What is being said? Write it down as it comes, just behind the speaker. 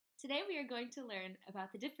Today we are going to learn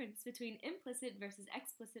about the difference between implicit versus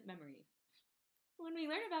explicit memory. When we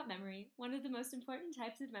learn about memory, one of the most important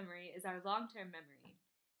types of memory is our long-term memory.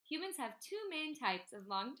 Humans have two main types of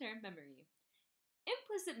long-term memory: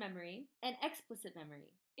 implicit memory and explicit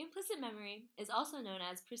memory. Implicit memory is also known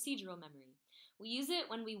as procedural memory. We use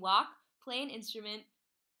it when we walk, play an instrument,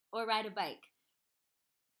 or ride a bike.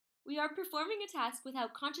 We are performing a task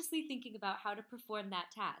without consciously thinking about how to perform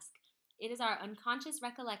that task. It is our unconscious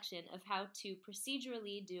recollection of how to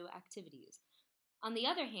procedurally do activities. On the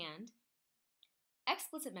other hand,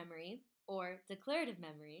 explicit memory, or declarative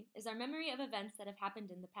memory, is our memory of events that have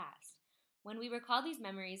happened in the past. When we recall these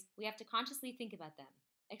memories, we have to consciously think about them.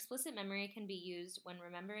 Explicit memory can be used when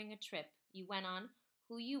remembering a trip you went on,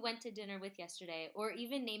 who you went to dinner with yesterday, or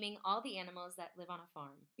even naming all the animals that live on a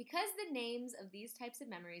farm. Because the names of these types of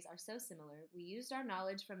memories are so similar, we used our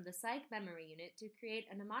knowledge from the Psych Memory Unit to create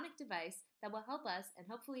a mnemonic device that will help us and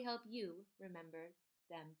hopefully help you remember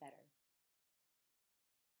them better.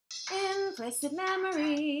 Implicit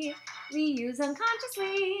memory, we use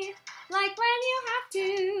unconsciously, like when you have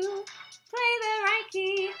to play the right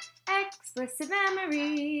key. Explicit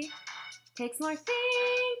memory takes more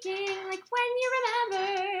thinking, like when you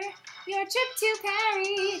remember your trip to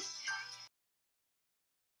Paris.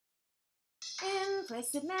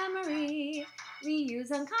 Implicit memory, we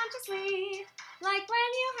use unconsciously, like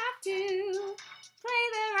when you have to play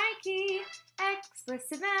the right key.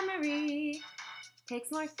 Explicit memory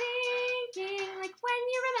takes more thinking, like when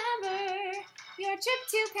you remember your trip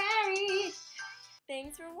to Paris.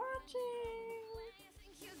 Thanks for watching! Where you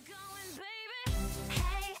think you're going, baby?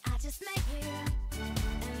 Hey, I just met you.